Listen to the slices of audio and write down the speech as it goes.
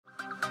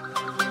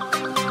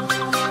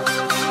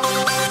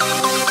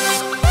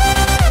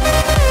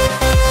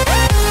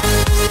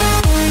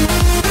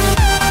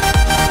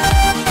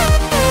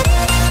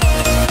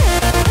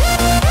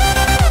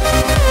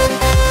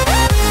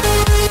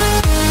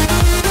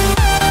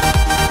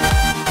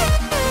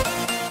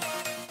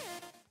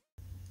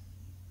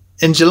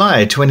In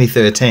July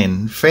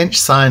 2013, French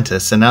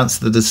scientists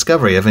announced the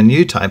discovery of a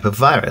new type of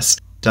virus,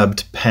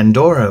 dubbed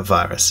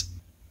Pandoravirus.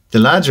 The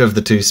larger of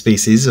the two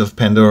species of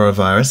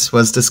Pandoravirus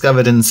was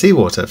discovered in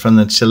seawater from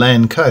the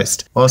Chilean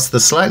coast, whilst the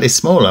slightly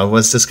smaller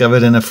was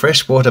discovered in a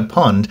freshwater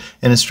pond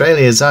in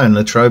Australia's own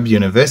La Trobe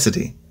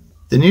University.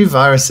 The new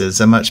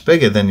viruses are much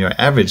bigger than your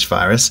average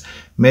virus,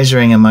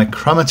 measuring a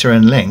micrometer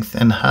in length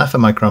and half a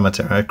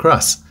micrometer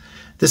across.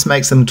 This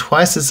makes them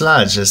twice as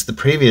large as the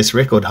previous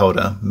record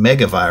holder,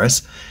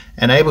 megavirus,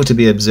 and able to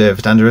be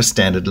observed under a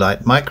standard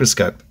light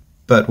microscope.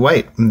 But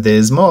wait,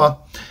 there's more.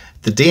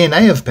 The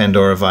DNA of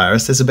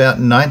Pandoravirus is about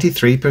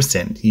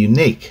 93%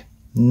 unique.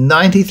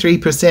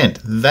 93%!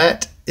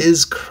 That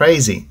is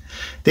crazy.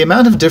 The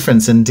amount of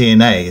difference in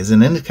DNA is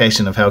an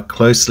indication of how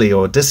closely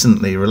or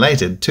distantly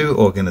related two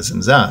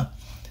organisms are.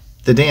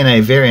 The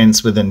DNA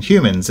variance within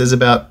humans is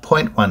about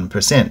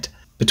 0.1%.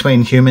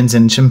 Between humans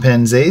and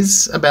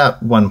chimpanzees,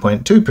 about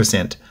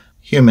 1.2%.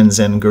 Humans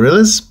and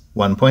gorillas,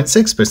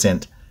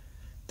 1.6%.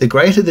 The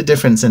greater the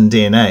difference in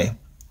DNA,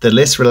 the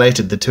less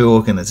related the two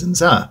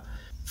organisms are.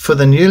 For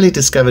the newly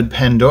discovered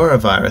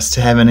Pandoravirus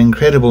to have an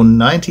incredible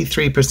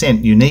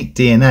 93% unique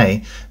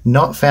DNA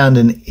not found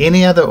in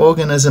any other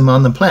organism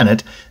on the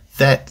planet,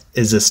 that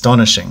is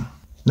astonishing.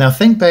 Now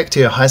think back to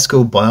your high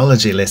school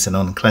biology lesson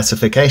on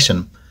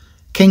classification.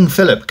 King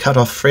Philip cut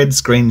off Fred's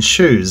green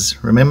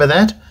shoes, remember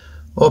that?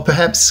 Or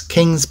perhaps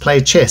kings play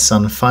chess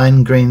on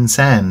fine green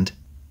sand.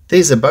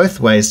 These are both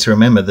ways to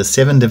remember the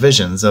 7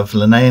 divisions of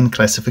Linnaean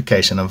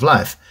classification of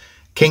life: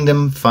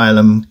 kingdom,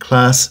 phylum,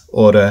 class,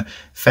 order,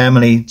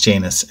 family,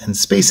 genus, and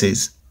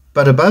species.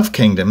 But above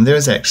kingdom there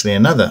is actually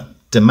another,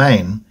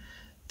 domain.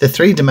 The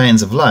 3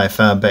 domains of life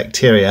are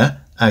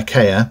bacteria,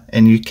 archaea,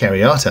 and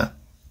eukaryota.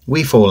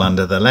 We fall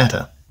under the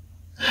latter.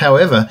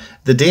 However,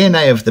 the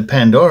DNA of the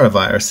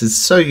Pandoravirus is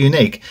so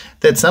unique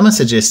that some are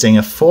suggesting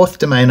a 4th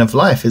domain of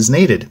life is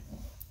needed.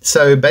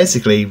 So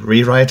basically,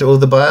 rewrite all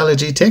the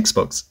biology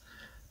textbooks.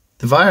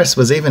 The virus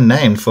was even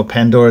named for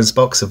Pandora's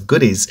box of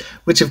goodies,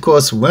 which of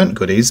course weren't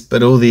goodies,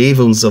 but all the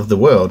evils of the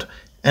world,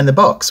 and the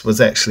box was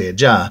actually a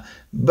jar,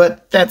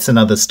 but that's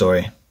another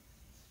story.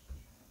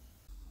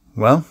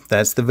 Well,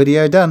 that's the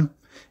video done.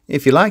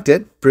 If you liked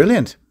it,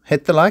 brilliant.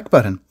 Hit the like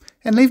button,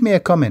 and leave me a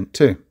comment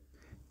too.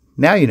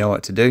 Now you know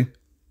what to do.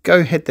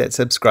 Go hit that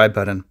subscribe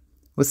button.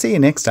 We'll see you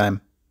next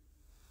time.